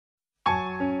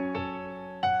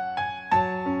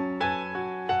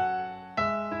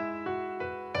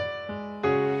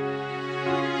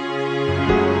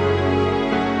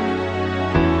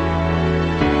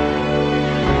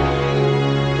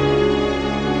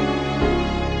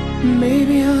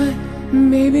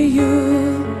maybe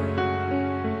you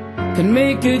can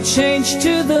make a change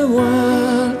to the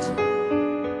world.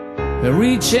 We're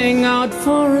reaching out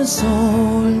for a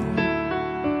soul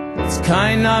that's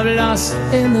kind of lost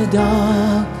in the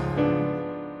dark.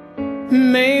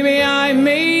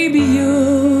 Maybe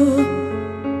you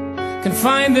can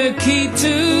find the key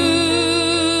to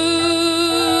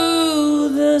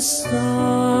the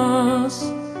stars,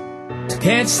 to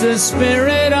catch the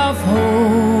spirit of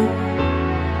hope,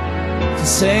 to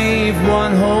save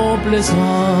one hopeless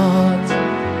heart.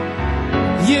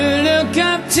 You look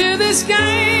up to the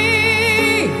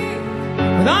sky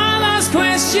with all those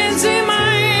questions in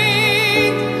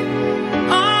mind.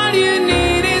 All you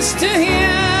need is to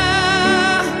hear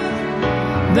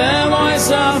the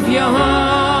voice of your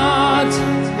heart.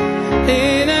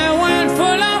 In a world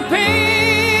full of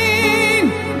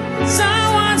pain,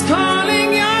 someone's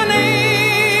calling your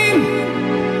name.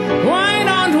 Why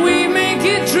don't we make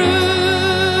it true?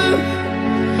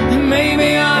 Maybe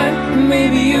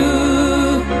you,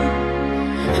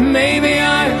 maybe you,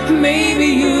 maybe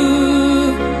you.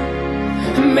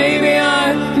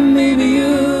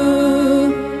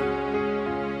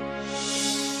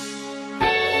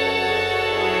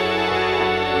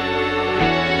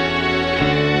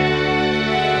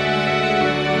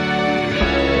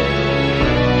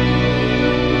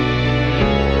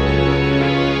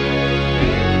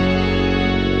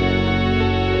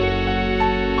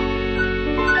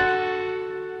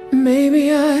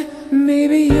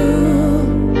 Maybe you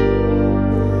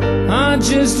are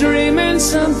just dreaming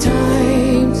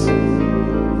sometimes,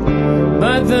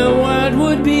 but the world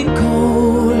would be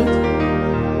cold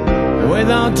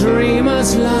without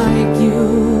dreamers like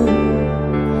you.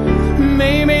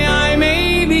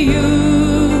 Maybe you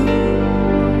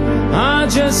are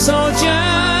just soldiers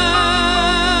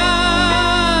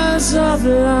of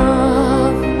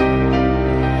love,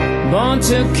 born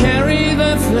to carry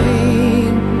the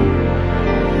flame,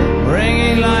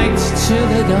 bringing light to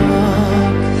the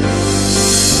dark.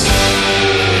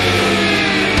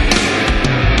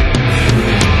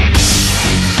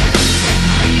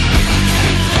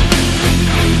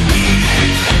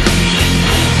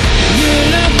 You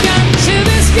look up to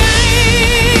the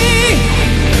sky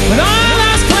with all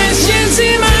those questions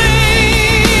in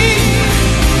mind.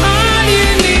 All you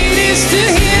need is to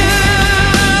hear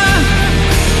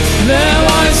the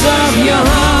voice of your